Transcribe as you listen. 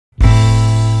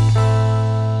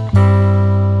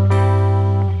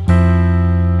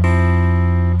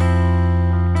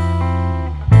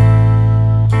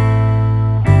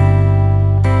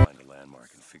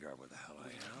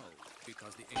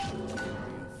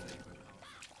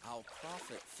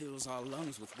prophet fills our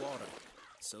lungs with water,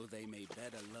 so they may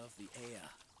better love the air.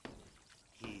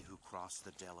 He who crossed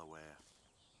the Delaware,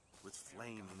 with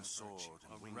flaming sword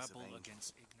and wings of angel.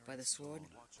 By the sword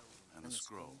And the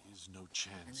scroll. There's no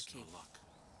chance, no keep. luck.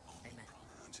 Amen.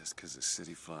 Just 'cause the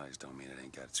city flies don't mean it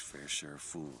ain't got its fair share of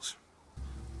fools.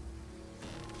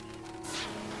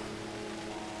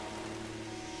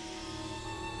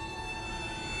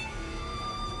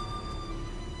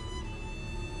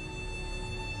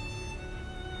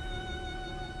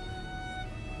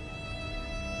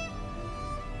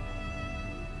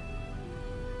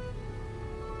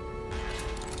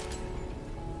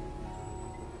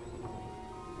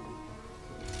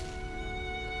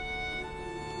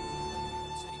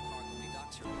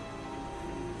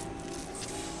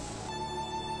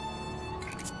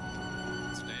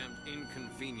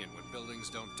 Inconvenient when buildings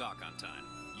don't dock on time.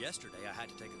 Yesterday, I had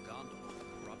to take a gondola,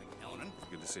 rubbing Ellen.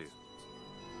 Good to see you.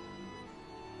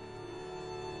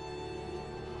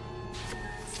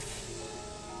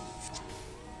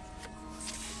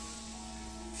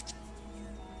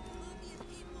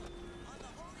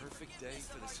 Perfect day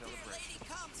for the celebration. Lady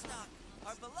Comstock,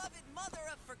 our beloved mother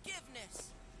of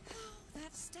forgiveness.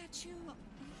 That statue,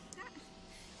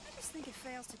 I just think it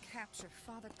fails to capture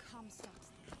Father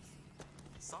Comstock's.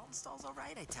 Saltonstall's all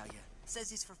right, I tell you.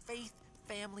 Says he's for faith,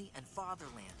 family, and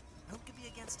fatherland. Who could be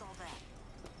against all that?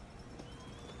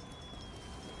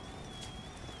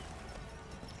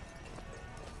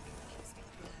 Vox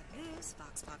Populi this,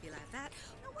 Vox Populi that.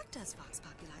 Now, what does Vox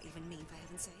Populi even mean, for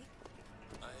heaven's sake?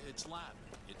 It's Latin.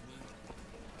 It means...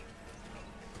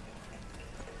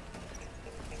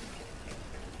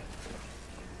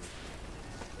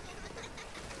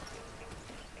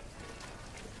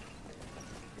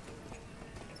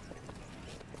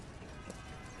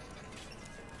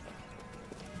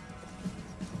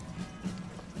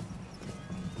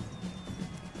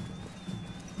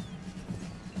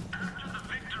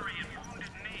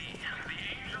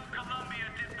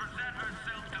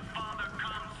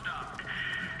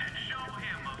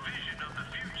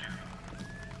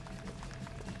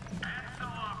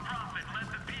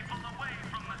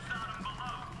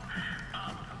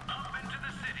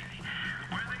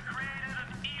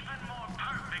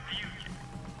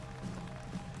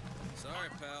 Sorry,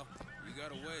 pal. You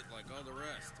gotta wait like all the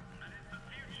rest.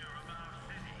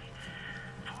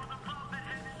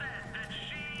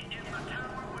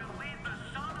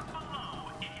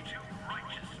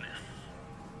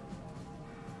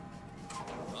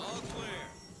 All clear.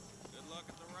 Good luck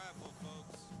at the raffle,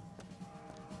 folks.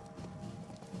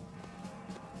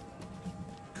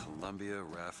 Columbia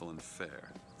Raffle and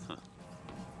Fair. Huh.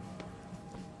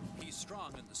 He's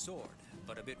strong in the sword,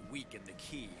 but a bit weak in the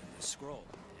key and the scroll.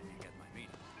 You get my meaning.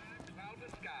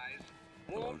 Cloudless skies,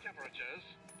 warm temperatures,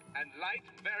 and light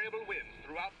variable winds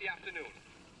throughout the afternoon.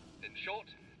 In short,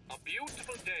 a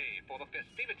beautiful day for the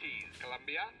festivities,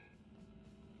 Columbia.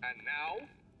 And now,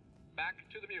 back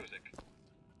to the music.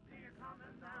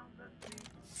 Coming down the street.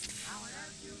 Now I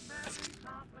ask you very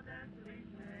confidently,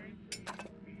 take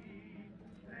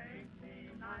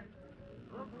me nice.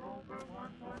 Look over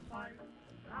one more fight.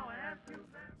 Now I ask you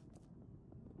very...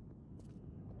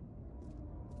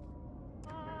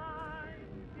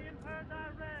 in her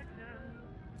direction,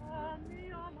 oh me,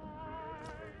 oh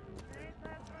my, ain't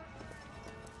that her...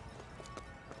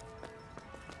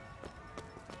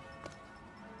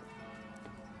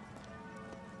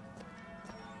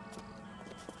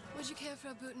 Would you care for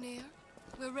a boutonniere?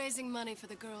 We're raising money for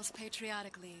the Girls'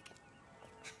 Patriotic League.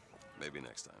 Maybe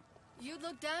next time. You'd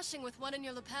look dashing with one in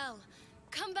your lapel.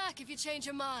 Come back if you change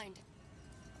your mind.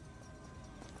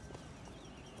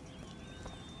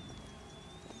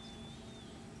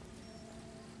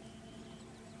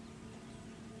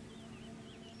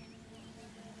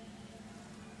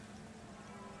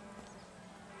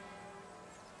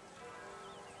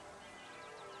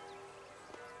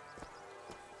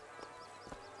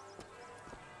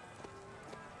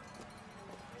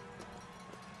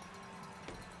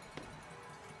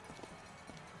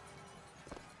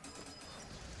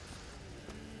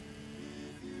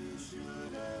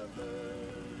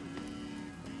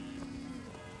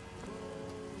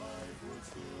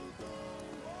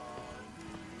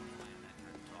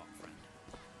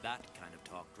 That kind of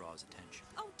talk draws attention.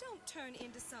 Oh, don't turn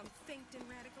into some faint and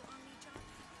radical on me, John.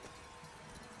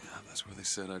 Yeah, that's where they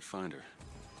said I'd find her.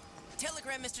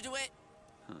 Telegram, Mr. DeWitt.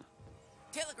 Huh.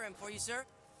 Telegram for you, sir.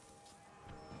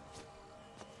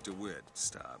 DeWitt,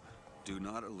 stop. Do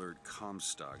not alert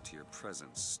Comstock to your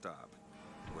presence. Stop.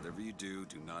 Whatever you do,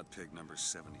 do not pick number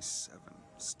 77.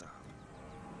 Stop.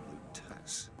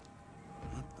 Lutess.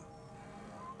 What the...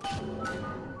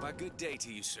 Why, good day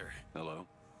to you, sir. Hello?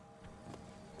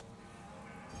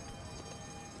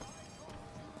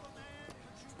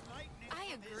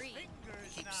 agree.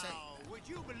 Now, would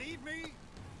you believe me?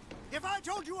 If I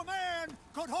told you a man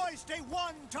could hoist a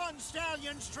 1-ton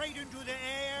stallion straight into the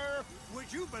air,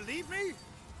 would you believe me?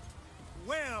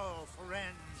 Well,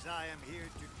 friends, I am here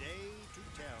today to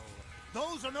tell.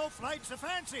 Those are no flights of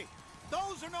fancy.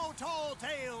 Those are no tall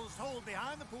tales told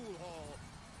behind the pool hall.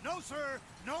 No, sir,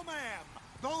 no, ma'am.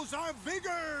 Those are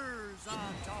vigors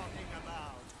I'm talking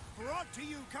about. Brought to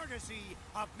you courtesy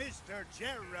of Mr.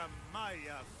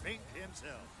 Jeremiah Fink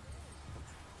himself.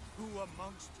 Who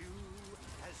amongst you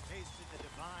has tasted the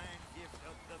divine gift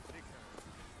of the vigor?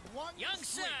 Young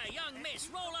sir, young miss,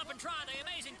 roll up and try the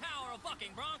amazing power of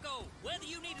bucking bronco. Whether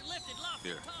you need it lifted,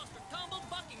 lofted, tossed, or tumbled,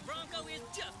 bucking bronco is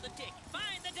just the ticket.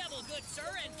 Find the devil, good sir,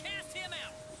 and cast him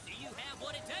out. Do you have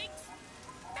what it takes?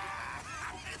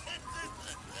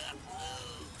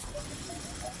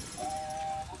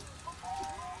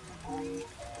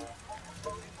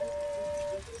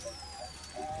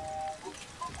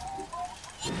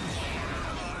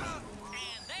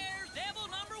 And there's devil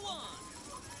number 1.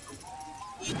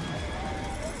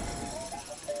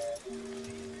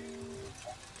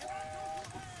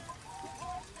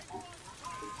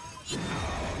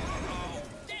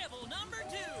 Devil number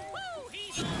 2. Woo!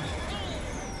 He's on the roll.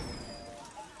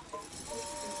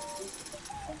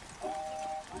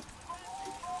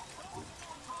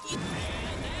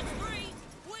 And that's 3.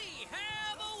 We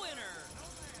have a winner.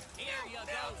 Here you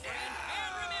go, friend.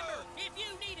 And remember, if you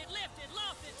need it lifted,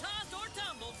 lofted, tossed, or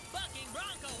tumbled, bucking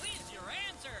bronco is your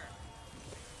answer.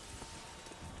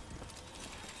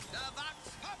 The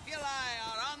Vox Populi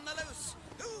are on the loose.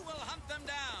 Who will hunt them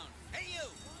down? Hey, you,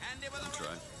 handy with a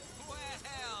Try.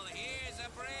 Well, here's a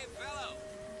brave fellow.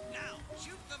 Now,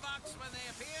 shoot the Vox when they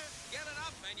appear, get it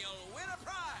up, and you'll win a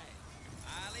prize.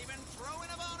 I'll even throw in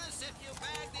a bonus if you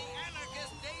bag the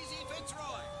anarchist Daisy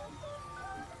Fitzroy.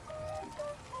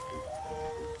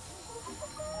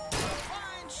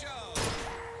 Fine show.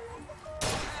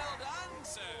 Well done,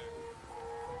 sir.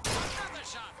 Another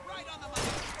shot right on the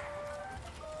money.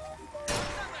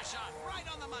 Another shot right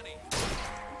on the money.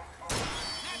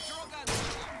 Natural gun.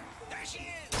 There she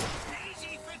is.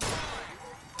 Daisy Fitzroy.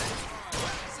 Fitzroy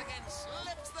once again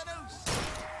slips the noose.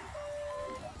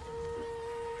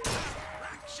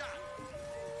 Rack shot.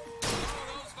 All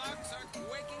those Vox are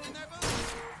quaking in their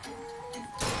boots.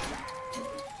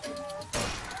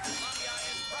 Columbia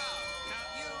is proud to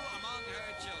count you among her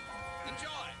children.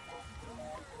 Enjoy.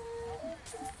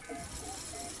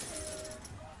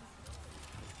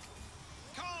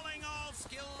 Calling all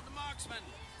skilled marksmen.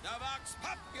 The Vox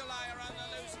Populi are on the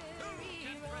loose. Who